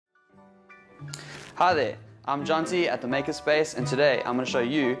Hi there, I'm Jonty at the Makerspace, and today I'm going to show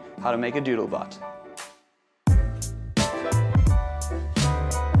you how to make a doodle bot.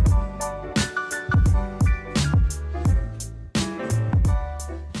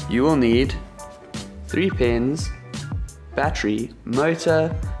 You will need 3 pens, battery,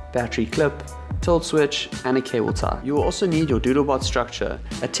 motor, battery clip, tilt switch, and a cable tie. You will also need your doodlebot structure.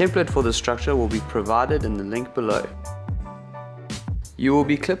 A template for the structure will be provided in the link below. You will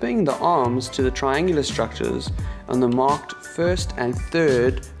be clipping the arms to the triangular structures on the marked first and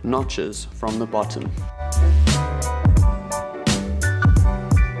third notches from the bottom.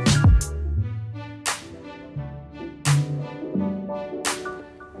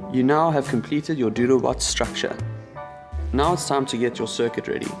 You now have completed your doodlebot structure. Now it's time to get your circuit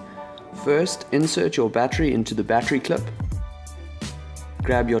ready. First, insert your battery into the battery clip.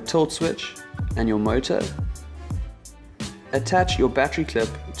 Grab your tilt switch and your motor. Attach your battery clip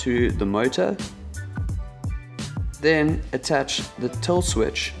to the motor. Then attach the tilt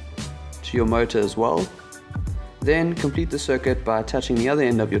switch to your motor as well. Then complete the circuit by attaching the other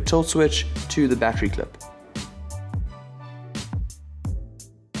end of your tilt switch to the battery clip.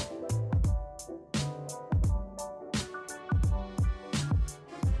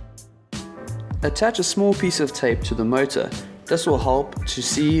 Attach a small piece of tape to the motor. This will help to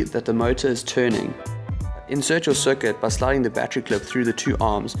see that the motor is turning. Insert your circuit by sliding the battery clip through the 2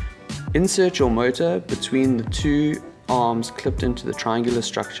 arms. Insert your motor between the 2 arms clipped into the triangular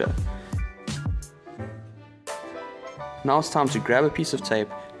structure. Now it's time to grab a piece of tape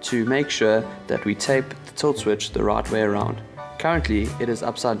to make sure that we tape the tilt switch the right way around. Currently it is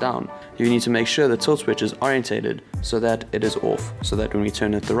upside down. You need to make sure the tilt switch is orientated so that it is off, so that when we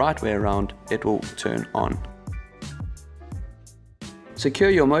turn it the right way around, it will turn on. Secure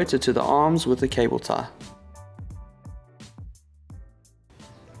your motor to the arms with a cable tie.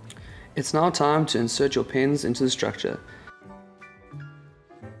 It's now time to insert your pins into the structure.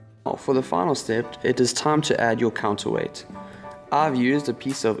 Now, for the final step, it is time to add your counterweight. I've used a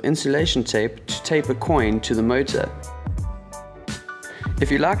piece of insulation tape to tape a coin to the motor. If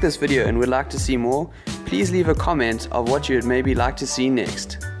you like this video and would like to see more, please leave a comment of what you'd maybe like to see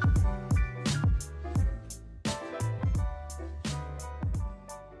next.